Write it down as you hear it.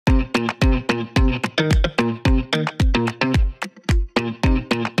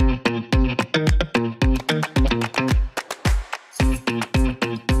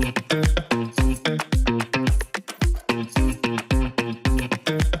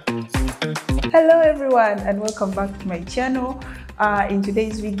everyone and welcome back to my channel. In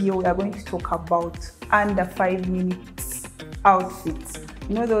today's video we are going to talk about under 5 minutes outfits.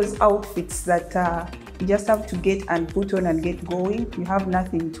 You know those outfits that you just have to get and put on and get going. You have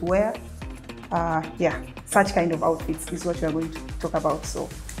nothing to wear. Yeah, such kind of outfits is what we are going to talk about. So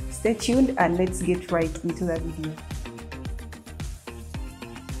stay tuned and let's get right into the video.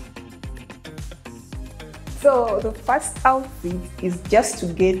 So the first outfit is just to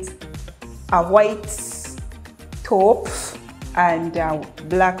get a white top and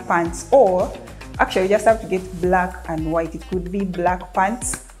black pants, or actually you just have to get black and white. It could be black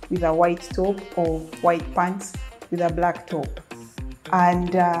pants with a white top or white pants with a black top.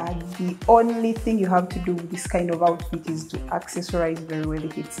 And the only thing you have to do with this kind of outfit is to accessorize very well.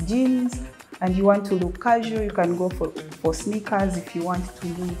 If it's jeans and you want to look casual, you can go for sneakers. If you want to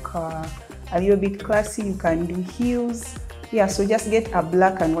look a little bit classy, you can do heels. Yeah, so just get a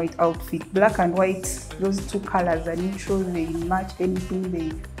black and white outfit. Black and white, those two colors are neutral, they match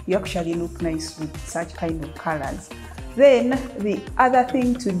anything. You actually look nice with such kind of colors. Then the other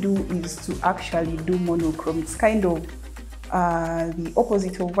thing to do is to actually do monochrome. It's kind of the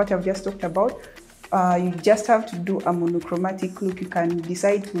opposite of what I've just talked about. You just have to do a monochromatic look. You can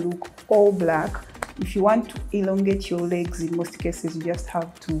decide to look all black. If you want to elongate your legs, in most cases you just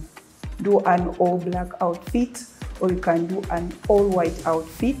have to do an all black outfit, or you can do an all white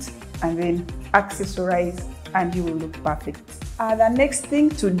outfit and then accessorize and you will look perfect. The next thing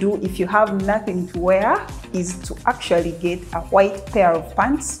to do if you have nothing to wear is to actually get a white pair of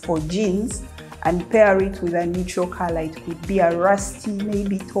pants or jeans and pair it with a neutral color. It could be a rusty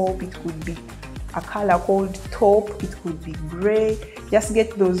maybe top, it could be a color called taupe, it could be gray. Just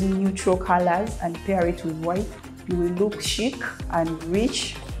get those neutral colors and pair it with white. You will look chic and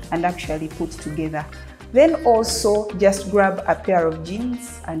rich and actually put together. Then also just grab a pair of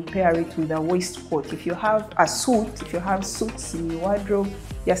jeans and pair it with a waistcoat. If you have a suit, if you have suits in your wardrobe,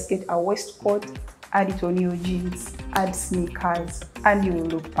 just get a waistcoat, add it on your jeans, add sneakers, and you will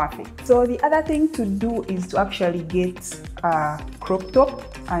look perfect. So the other thing to do is to actually get a crop top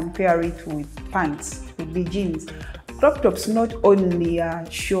and pair it with pants, with the jeans. Crop tops not only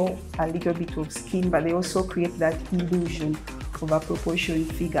show a little bit of skin, but they also create that illusion of a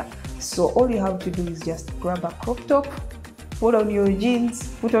proportioned figure. So all you have to do is just grab a crop top, put on your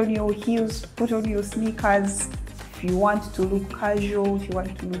jeans, put on your heels, put on your sneakers. If you want to look casual, if you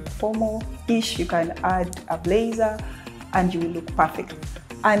want to look formal-ish, you can add a blazer and you will look perfect.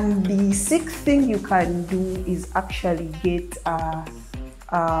 And the sixth thing you can do is actually get a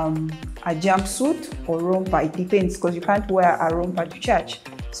jumpsuit or romper. It depends, because you can't wear a romper to church.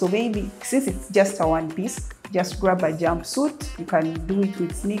 So maybe since it's just a one piece, just grab a jumpsuit. You can do it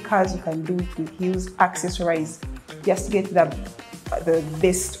with sneakers, you can do it with heels, accessorize. Just get the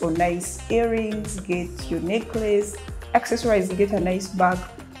best or nice earrings, get your necklace, accessorize, get a nice bag,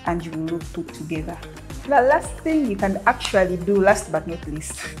 and you will look put together. The last thing you can actually do, last but not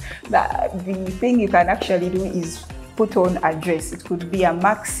least, the thing you can actually do is put on a dress. It could be a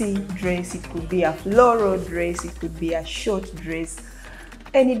maxi dress, it could be a floral dress, it could be a short dress.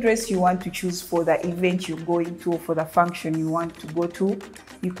 Any dress you want to choose for the event you're going to, or for the function you want to go to.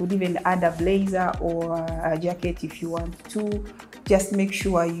 You could even add a blazer or a jacket if you want to. Just make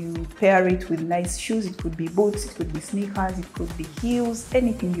sure you pair it with nice shoes. It could be boots, it could be sneakers, it could be heels,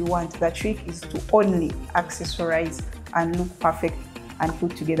 anything you want. The trick is to only accessorize and look perfect and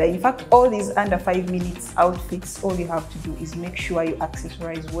put together. In fact, all these under 5 minutes outfits, all you have to do is make sure you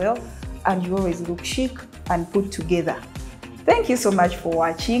accessorize well and you always look chic and put together. Thank you so much for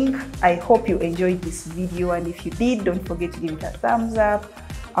watching. I hope you enjoyed this video, and if you did, don't forget to give it a thumbs up.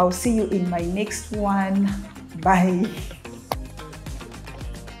 I'll see you in my next one. Bye.